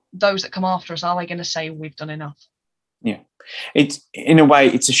those that come after us, are they going to say we've done enough? Yeah, it's in a way,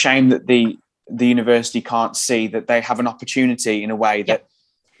 it's a shame that the university can't see that they have an opportunity in a way that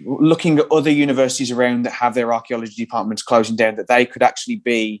looking at other universities around that have their archaeology departments closing down, that they could actually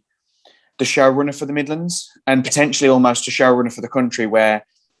be the showrunner for the Midlands and potentially almost a showrunner for the country, where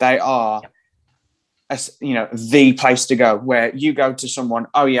they are the place to go, where you go to someone,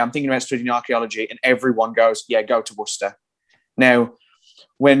 oh yeah, I'm thinking about studying archaeology, and everyone goes, yeah, go to Worcester. Now,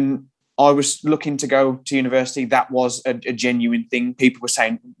 when I was looking to go to university, that was a genuine thing. People were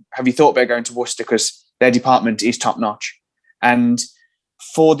saying, have you thought about going to Worcester, because their department is top notch? And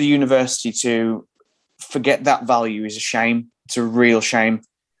for the university to forget that value is a shame. It's a real shame,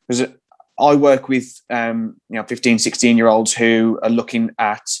 because I work with 15, 16-year-olds who are looking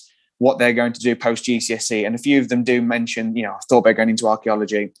at what they're going to do post GCSE, and a few of them do mention, I thought about going into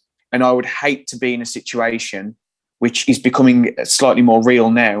archaeology, and I would hate to be in a situation which is becoming slightly more real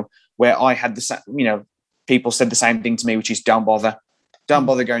now, where I had people said the same thing to me, which is don't bother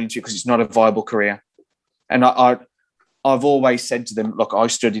going into it because it's not a viable career. And I've always said to them, look, I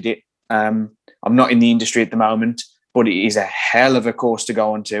studied it. I'm not in the industry at the moment, but it is a hell of a course to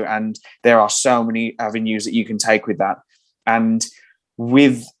go on to, and there are so many avenues that you can take with that. And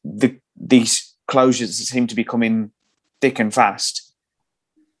with these closures that seem to be coming thick and fast,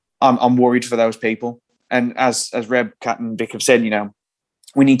 I'm worried for those people. And as Reb, Kat and Vic have said,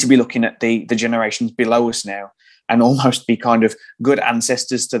 we need to be looking at the generations below us now and almost be kind of good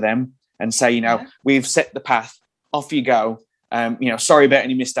ancestors to them and say, we've set the path, off you go. Sorry about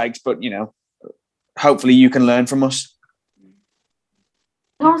any mistakes, but, hopefully you can learn from us.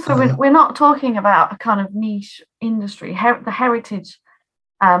 Also, we're not talking about a kind of niche industry. The heritage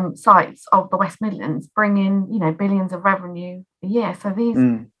sites of the West Midlands bring in, billions of revenue a year. So these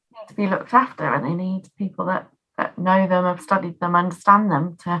need to be looked after, and they need people that know them, have studied them, understand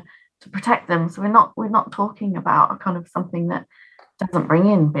them to protect them. So we're not talking about a kind of something that doesn't bring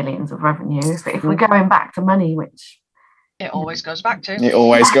in billions of revenue. If we're going back to money, which it always goes back to. It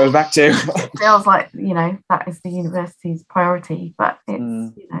always goes back to. It feels like, that is the university's priority, but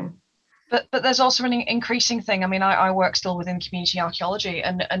it's, But there's also an increasing thing. I mean, I work still within community archaeology,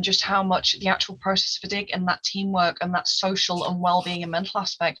 and just how much the actual process fatigue and that teamwork and that social and well-being and mental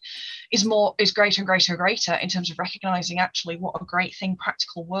aspect is greater and greater and greater in terms of recognizing actually what a great thing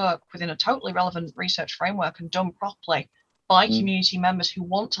practical work within a totally relevant research framework and done properly by community members who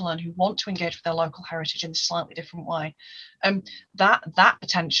want to learn, who want to engage with their local heritage in a slightly different way. That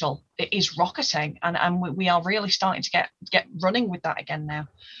potential is rocketing, and we are really starting to get running with that again now.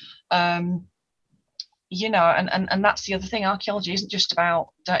 And that's the other thing. Archaeology isn't just about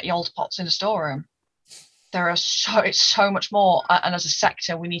dirty old pots in a storeroom. It's so much more, and as a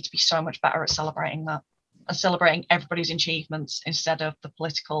sector we need to be so much better at celebrating that and celebrating everybody's achievements instead of the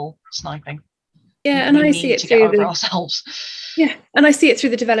political sniping. Yeah, and I see it through ourselves. Yeah, and I see it through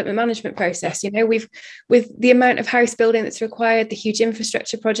the development management process. We've, with the amount of house building that's required, the huge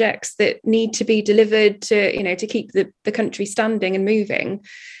infrastructure projects that need to be delivered to keep the country standing and moving.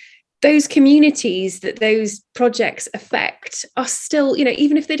 Those communities that those projects affect are still,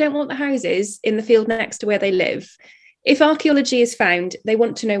 even if they don't want the houses in the field next to where they live, if archaeology is found, they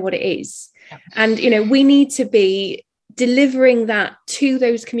want to know what it is. Yeah. And, we need to be delivering that to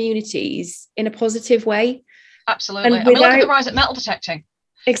those communities in a positive way. Absolutely. Look at the rise of metal detecting.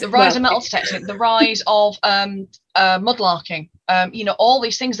 The rise of metal detecting, the rise of mudlarking, all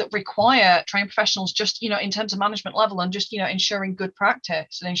these things that require trained professionals just, in terms of management level and just, ensuring good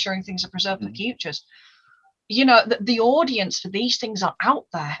practice and ensuring things are preserved for the futures. The audience for these things are out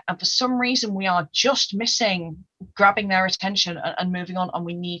there, and for some reason we are just missing grabbing their attention and moving on, and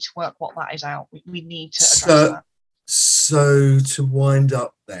we need to work what that is out. We need to address that. So to wind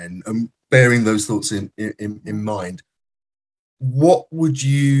up then, and bearing those thoughts in mind, what would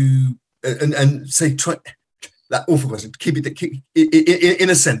you and say, try that awful question, keep it in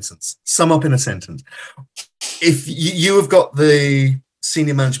a sentence, sum up in a sentence. If you have got the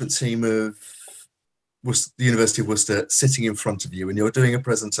senior management team of the University of Worcester sitting in front of you and you're doing a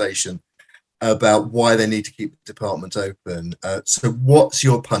presentation about why they need to keep the department open, so what's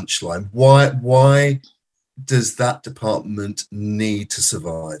your punchline? Why does that department need to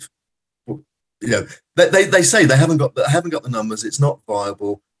survive? They say they haven't got the numbers, it's not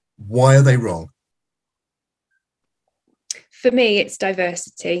viable. Why are they wrong? For me, it's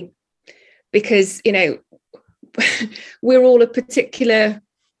diversity, because we're all a particular,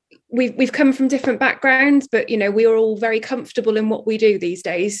 we've come from different backgrounds, but we are all very comfortable in what we do these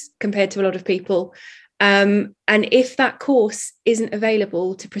days compared to a lot of people. And if that course isn't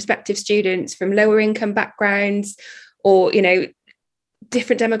available to prospective students from lower income backgrounds or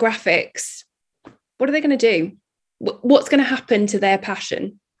different demographics, what are they going to do? What's going to happen to their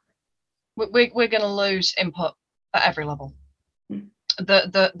passion? We're going to lose input at every level.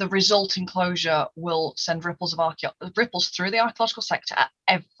 The resulting closure will send ripples through the archaeological sector at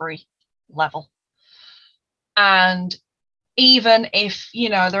every level. And even if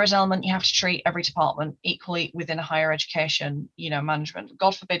there is an element you have to treat every department equally within a higher education management,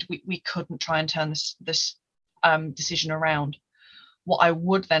 God forbid we couldn't try and turn this decision around. What I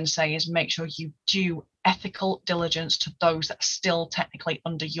would then say is make sure you do ethical diligence to those that are still technically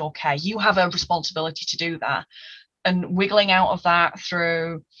under your care. You have a responsibility to do that, and wiggling out of that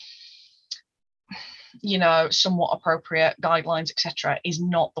through somewhat appropriate guidelines, etc., is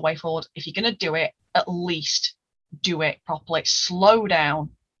not the way forward. If you're going to do it, at least do it properly. Slow down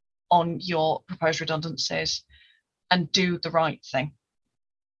on your proposed redundancies and do the right thing.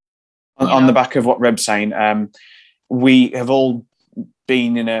 On the back of what Reb's saying, we have all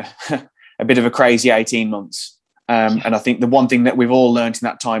been in a a bit of a crazy 18 months. And I think the one thing that we've all learned in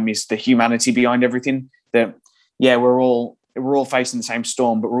that time is the humanity behind everything. That, yeah, we're all facing the same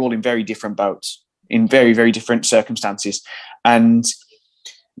storm, but we're all in very different boats, in very, very different circumstances. And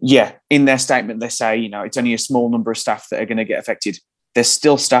yeah, in their statement, they say, you know, it's only a small number of staff that are going to get affected. There's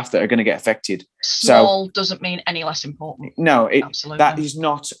still staff that are going to get affected. Small doesn't mean any less important. No, Absolutely. that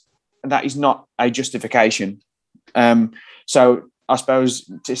is not a justification. So I suppose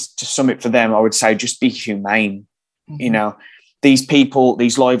to sum it for them, I would say just be humane. You know, these people,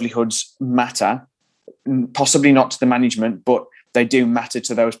 these livelihoods matter, possibly not to the management, but they do matter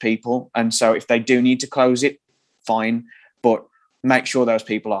to those people. And so if they do need to close it, fine, but make sure those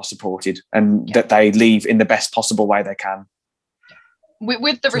people are supported and that they leave in the best possible way they can.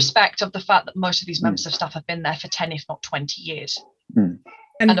 With the respect of the fact that most of these members of staff have been there for 10, if not 20 years. And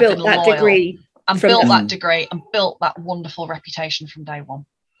built that degree. And built that degree and built that wonderful reputation from day one.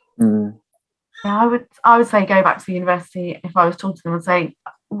 Yeah, I would say go back to the university if I was talking to them and say,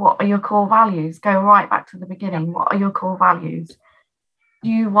 what are your core values? Go right back to the beginning. What are your core values?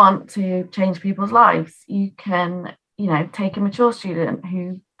 You want to change people's lives. You can, you know, take a mature student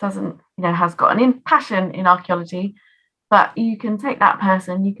who doesn't, you know, has got an passion in archaeology, but you can take that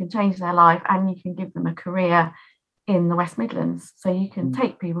person, you can change their life, and you can give them a career in the West Midlands. So you can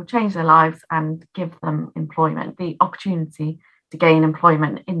take people, change their lives, and give them employment, the opportunity to gain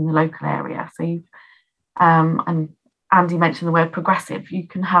employment in the local area. So you, and Andy mentioned the word progressive. You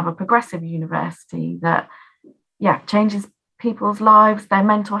can have a progressive university that, yeah, changes people's lives, their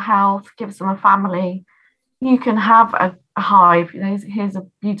mental health, gives them a family. You can have a hive. You know, here's a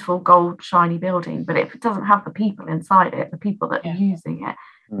beautiful gold shiny building, but if it doesn't have the people inside it, the people that are using it,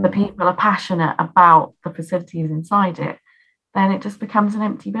 the people are passionate about the facilities inside it, then it just becomes an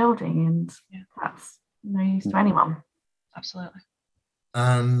empty building, and that's no use to anyone. Absolutely.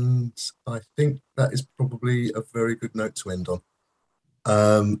 And I think that is probably a very good note to end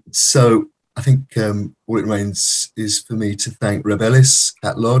on. So I think all it remains is for me to thank Reb Ellis,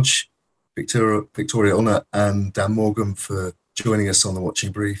 Cat Lodge, Victoria Honour, and Dan Morgan for joining us on the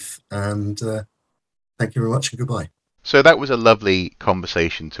Watching Brief. And thank you very much, and goodbye. So that was a lovely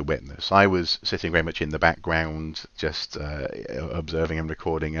conversation to witness. I was sitting very much in the background, just observing and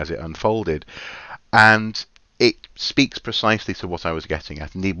recording as it unfolded. And it speaks precisely to what I was getting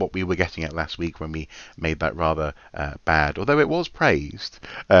at, indeed what we were getting at last week when we made that rather bad, although it was praised,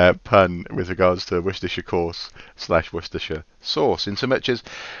 pun with regards to Worcestershire course / Worcestershire source, in so much as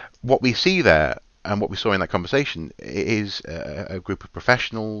what we see there and what we saw in that conversation is a group of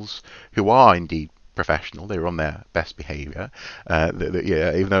professionals who are indeed professional. They were on their best behaviour.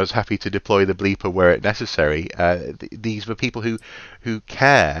 Even though I was happy to deploy the bleeper where it necessary, these were people who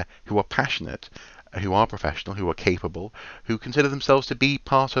care, who are passionate, who are professional, who are capable, who consider themselves to be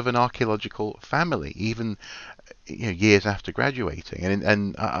part of an archaeological family, even years after graduating.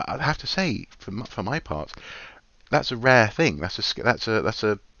 And I have to say, for my part, that's a rare thing. That's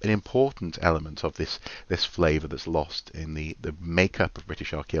an important element of this flavour that's lost in the makeup of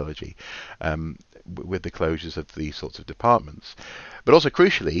British archaeology, with the closures of these sorts of departments. But also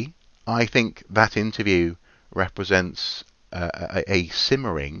crucially, I think that interview represents a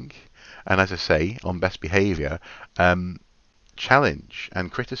simmering, and as I say, on best behaviour, challenge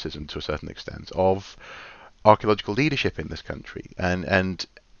and criticism to a certain extent of archaeological leadership in this country. And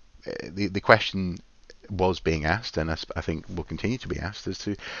the question was being asked, and I think will continue to be asked, as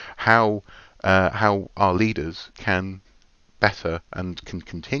to how our leaders can better and can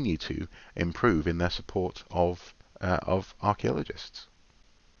continue to improve in their support of archaeologists.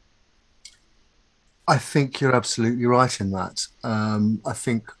 I think you're absolutely right in that. I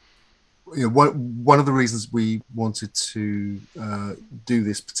think one of the reasons we wanted to do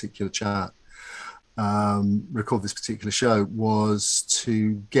this particular chat, record this particular show, was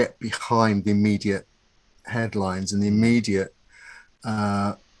to get behind the immediate headlines and the immediate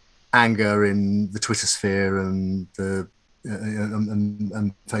anger in the Twitter sphere and the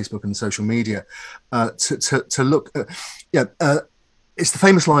and Facebook and social media, to look at, it's the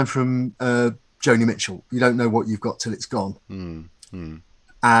famous line from Joni Mitchell: "You don't know what you've got till it's gone."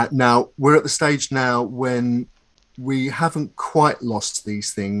 Now we're at the stage now when we haven't quite lost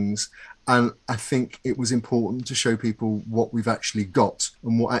these things, and I think it was important to show people what we've actually got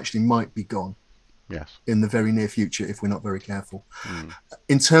and what actually might be gone. Yes. In the very near future, if we're not very careful.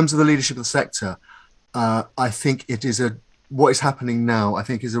 In terms of the leadership of the sector, I think what is happening now, I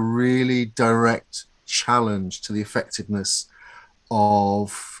think, is a really direct challenge to the effectiveness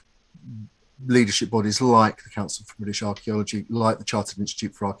of leadership bodies like the Council for British Archaeology, like the Chartered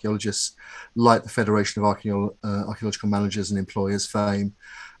Institute for Archaeologists, like the Federation of Archaeological Managers and Employers, FAME.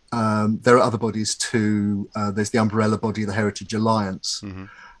 There are other bodies too. There's the umbrella body, the Heritage Alliance,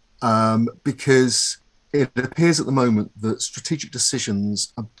 because it appears at the moment that strategic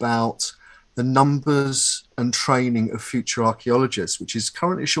decisions about the numbers and training of future archaeologists, which is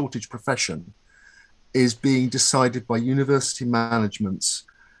currently a shortage profession, is being decided by university managements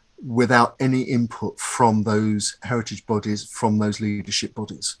without any input from those heritage bodies, from those leadership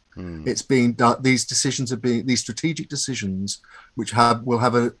bodies. It's being done. These decisions are being, these strategic decisions, which will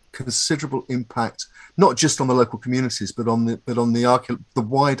have a considerable impact, not just on the local communities, but on the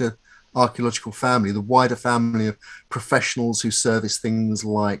wider archaeological family, the wider family of professionals who service things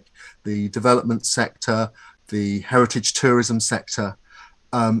like the development sector, the heritage tourism sector.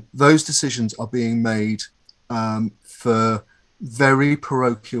 Those decisions are being made for very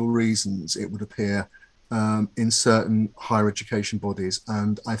parochial reasons, it would appear, in certain higher education bodies.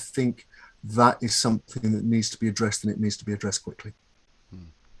 And I think that is something that needs to be addressed, and it needs to be addressed quickly.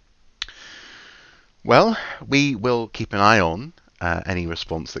 Well, we will keep an eye on any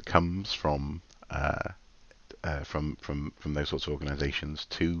response that comes from those sorts of organisations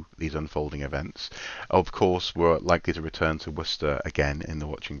to these unfolding events. Of course, we're likely to return to Worcester again in the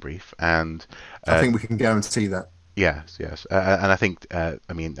Watching Brief, and I think we can guarantee that. Yes, and I think, I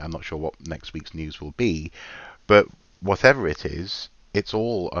mean, I'm not sure what next week's news will be, but whatever it is, it's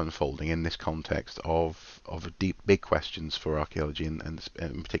all unfolding in this context of deep, big questions for archaeology and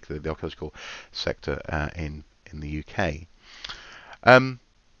in particular the archaeological sector in the UK.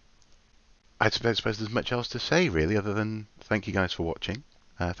 I suppose there's much else to say really, other than thank you guys for watching.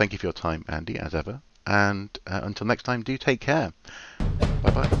 Thank you for your time, Andy, as ever, and until next time, do take care.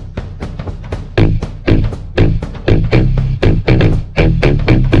 Bye bye.